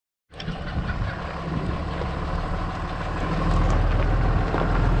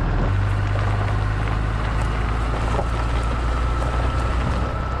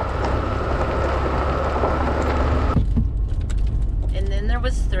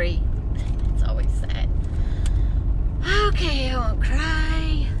laundry. It's always sad. Okay, I won't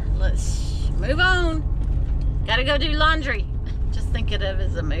cry. Let's move on. Gotta go do laundry. Just think of it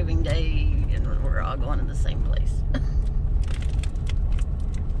as a moving day and we're all going to the same place.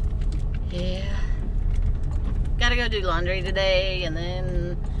 Yeah. Gotta go do laundry today, and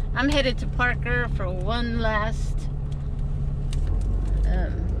then I'm headed to Parker for one last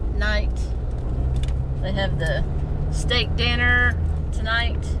night. They have the steak dinner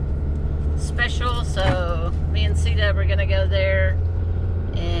tonight special, so me and C-Dub are gonna go there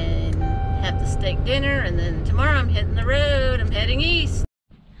and have the steak dinner, and then tomorrow I'm hitting the road. I'm heading east.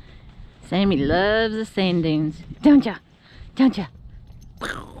 Sammy loves the sand dunes, don't ya? Don't ya?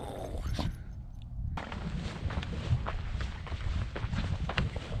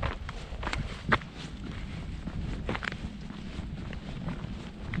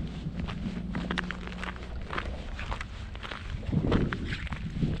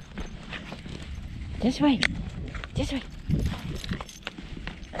 This way. This way.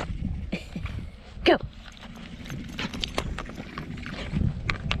 Go.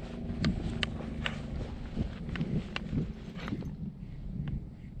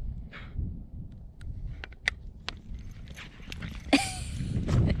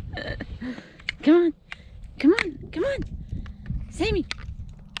 Come on. Come on. Come on. Sammy.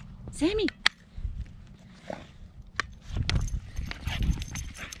 Sammy.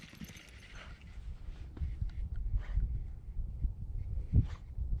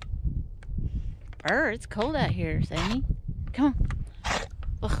 It's cold out here, Sammy. Come on.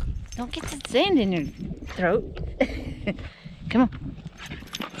 Ugh, don't get the sand in your throat. Come on.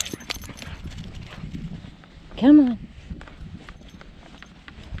 Come on.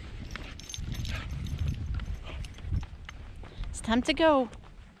 It's time to go.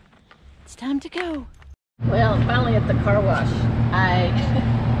 It's time to go. Well, I'm finally at the car wash.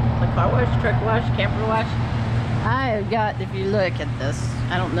 The car wash, truck wash, camper wash. I've got, if you look at this,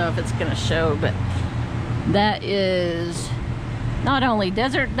 I don't know if it's gonna show, but that is not only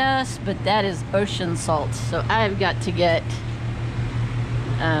desert dust, but that is ocean salt. So I've got to get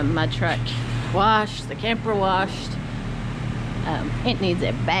my truck washed, the camper washed. It needs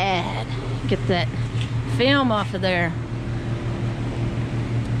it bad. Get that film off of there.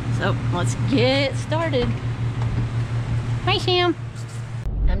 So let's get started. Hi, Sam.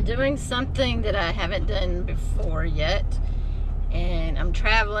 I'm doing something that I haven't done before yet, and I'm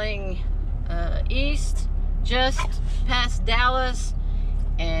traveling east, just past Dallas,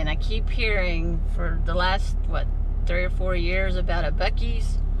 and I keep hearing for the last, what, 3 or 4 years about a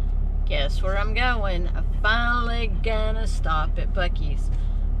Buc-ee's. Guess where I'm going? I'm finally gonna stop at Buc-ee's.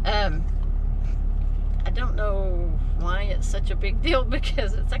 I don't know why it's such a big deal,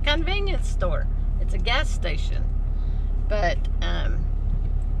 because it's a convenience store. It's a gas station. But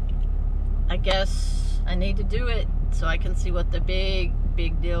I guess I need to do it so I can see what the big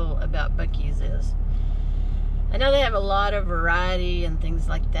deal about Buc-ee's is. I know they have a lot of variety and things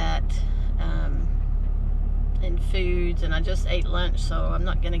like that in foods, and I just ate lunch, so I'm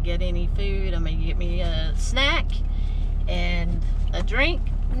not gonna get any food. I'm gonna get me a snack and a drink.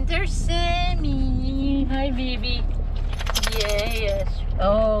 And there's Sammy. Hi, baby. Yes.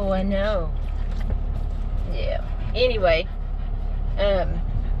 Oh, I know. Yeah. Anyway,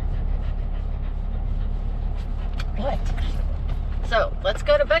 what? So let's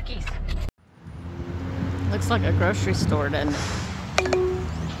go to Buc-ee's. Looks like a grocery store, doesn't it?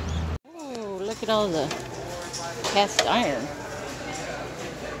 Oh, look at all the cast iron.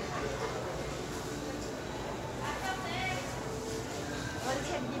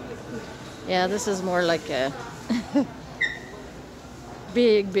 Yeah, this is more like a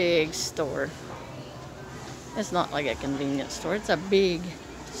big store. It's not like a convenience store, it's a big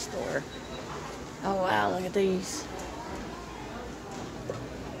store. Oh wow, look at these.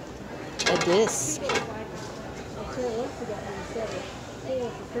 A disc.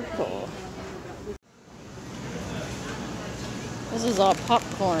 Cool. This is all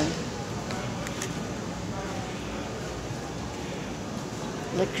popcorn.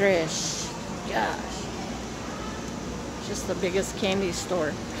 Licorice. Gosh. Just the biggest candy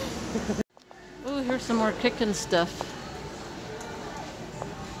store. Ooh, here's some more cooking stuff.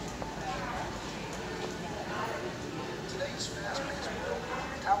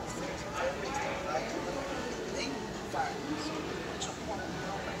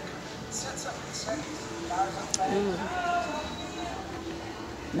 Ooh.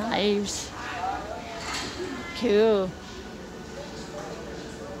 Knives. Cool.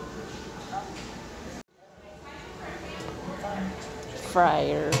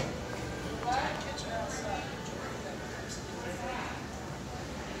 Fryer.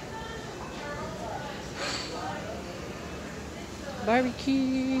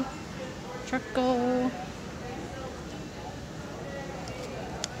 barbecue, charcoal.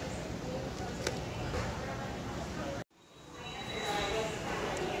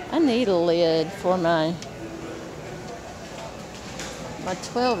 I need a lid for my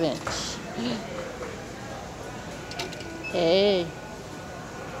 12-inch. Hey.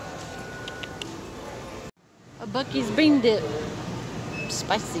 A Bucky's bean dip.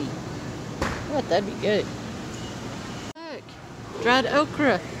 Spicy. What, that'd be good. Look, dried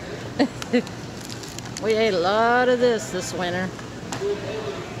okra. We ate a lot of this winter.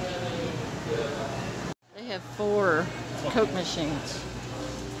 They have 4 Coke machines.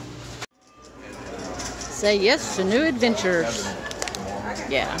 Say yes to new adventures.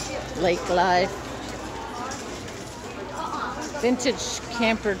 Yeah, lake life. Vintage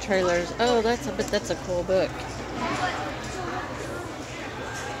camper trailers. Oh, that's a cool book.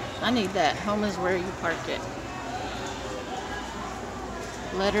 I need that. Home is where you park it.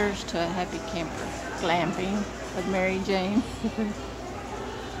 Letters to a Happy Camper. Glamping with Mary Jane.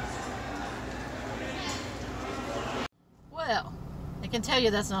 Well, I can tell you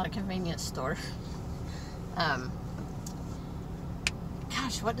that's not a convenience store.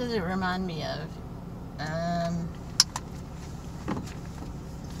 Gosh, what does it remind me of?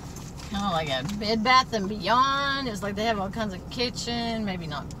 Kind of like a Bed Bath and Beyond. It's like they have all kinds of kitchen, maybe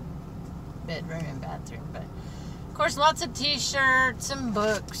not bedroom and bathroom, but of course lots of t-shirts and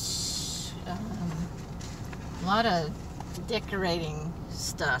books, a lot of decorating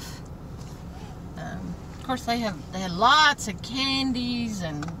stuff. Of course they had lots of candies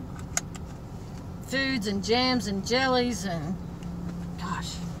and foods and jams and jellies, and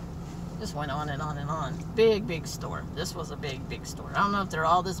gosh, just went on and on and on. Big store. This was a big store. I don't know if they're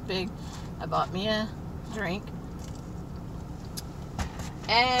all this big. I bought me a drink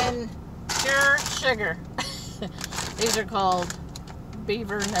and pure sugar. These are called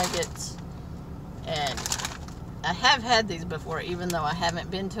beaver nuggets, and I have had these before, even though I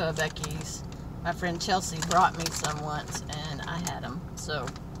haven't been to a Becky's. My friend Chelsea brought me some once, and I had them. So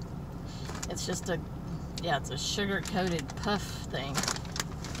it's just it's a sugar-coated puff thing.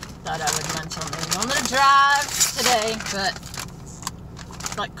 Thought I would munch on these on the drive today, but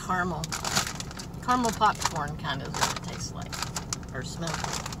it's like caramel popcorn kind of is what it tastes like, or smells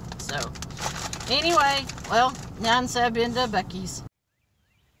like. So anyway, well, now I've been to Becky's.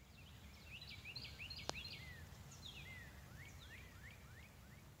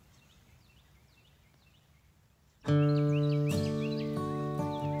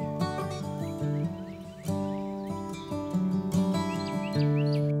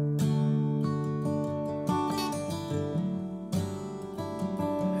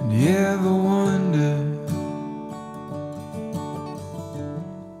 You ever wonder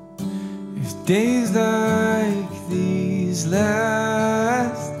if days like these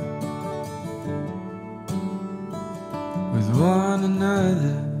last with one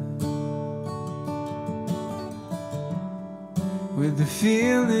another, with the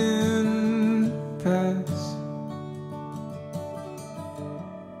feeling pass?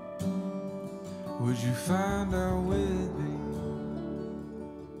 Would you find out with me?